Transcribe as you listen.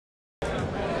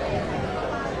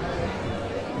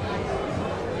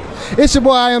It's your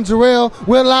boy, I am Jarrel.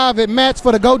 We're live at Match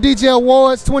for the GODJ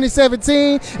Awards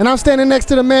 2017, and I'm standing next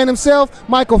to the man himself,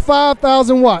 Michael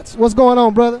 5,000 Watts. What's going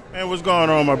on, brother? Man, what's going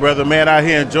on, my brother? Man, out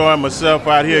here enjoying myself,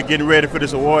 out here getting ready for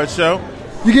this award show.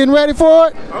 You getting ready for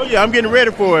it? Oh, yeah, I'm getting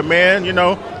ready for it, man. You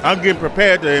know, I'm getting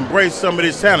prepared to embrace some of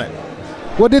this talent.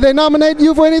 Well, did they nominate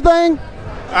you for anything?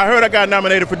 I heard I got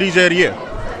nominated for DJ of the Year.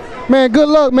 Man, good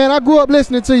luck, man. I grew up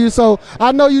listening to you, so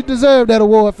I know you deserve that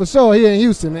award for sure here in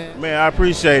Houston, man. Man, I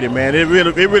appreciate it, man. It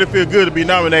really feels good to be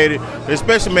nominated,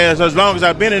 especially, man, as long as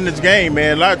I've been in this game,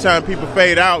 man. A lot of times people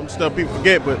fade out and stuff, people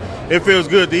forget, but it feels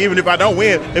good to, even if I don't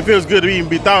win, it feels good to even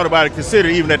be thought about and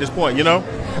considered even at this point, you know?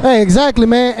 Hey, exactly,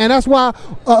 man, and that's why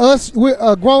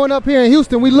we're growing up here in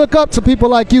Houston, we look up to people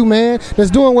like you, man, that's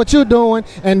doing what you're doing,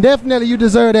 and definitely you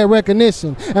deserve that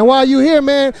recognition. And while you're here,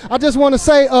 man, I just want to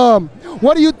say,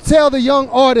 what do you tell the young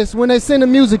artists when they send the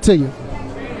music to you?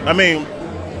 I mean,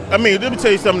 let me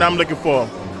tell you something I'm looking for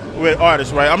with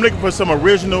artists, right? I'm looking for some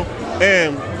original,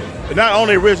 and not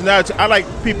only originality, I like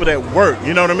people that work,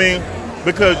 you know what I mean?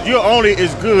 Because you're only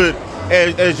as good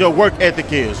as your work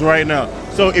ethic is right now.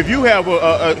 So if you have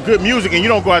a good music and you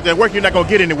don't go out there and work, you're not going to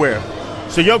get anywhere.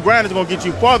 So your grind is going to get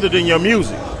you farther than your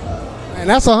music. And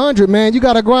that's 100, man. You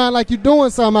got to grind like you're doing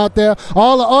something out there.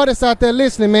 All the artists out there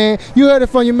listening, man, you heard it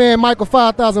from your man, Michael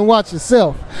 5,000 Watts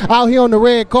yourself. Out here on the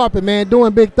red carpet, man,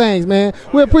 doing big things, man.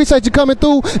 We appreciate you coming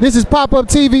through. This is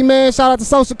POPUPTV, man. Shout out to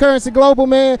Social Currency Global,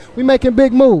 man. We making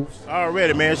big moves.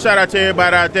 Already, man. Shout out to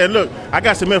everybody out there. Look, I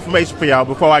got some information for y'all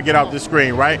before I get off the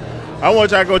screen, right? I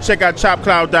want y'all to go check out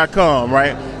chopcloud.com,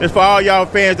 right? It's for all y'all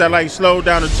fans that like slow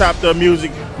down and chopped up music.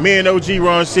 Me and OG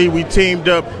Rnb, we teamed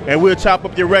up, and we'll chop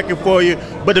up your record for you.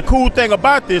 But the cool thing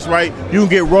about this, right, you can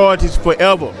get royalties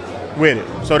forever with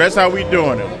it. So that's how we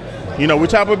doing it. You know, we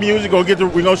chop up music, we're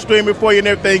gonna stream it for you and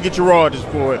everything, get your royalties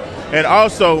for it. And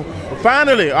also,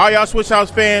 finally, all y'all Switch House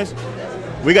fans,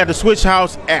 we got the Switch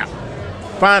House app.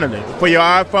 Finally, for your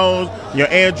iPhones, your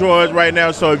Androids right now.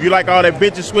 So if you like all that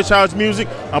vintage Switch House music,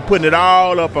 I'm putting it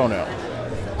all up on there.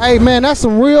 Hey, man, that's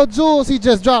some real jewels he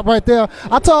just dropped right there.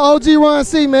 I told OG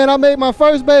Rnb, man, I made my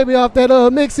first baby off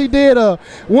that mix he did,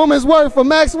 Woman's Worth for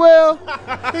Maxwell.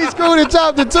 He screwed and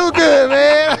chopped it too good,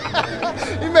 man.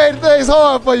 He made things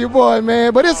hard for you, boy,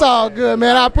 man. But it's all good,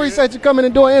 man. I appreciate you coming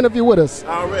and doing an interview with us.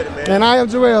 Already, man. And I am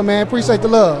Jarrel, man. Appreciate the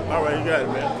love. All right, you got it,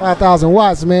 man. 5,000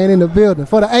 Watts, man, in the building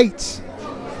for the H.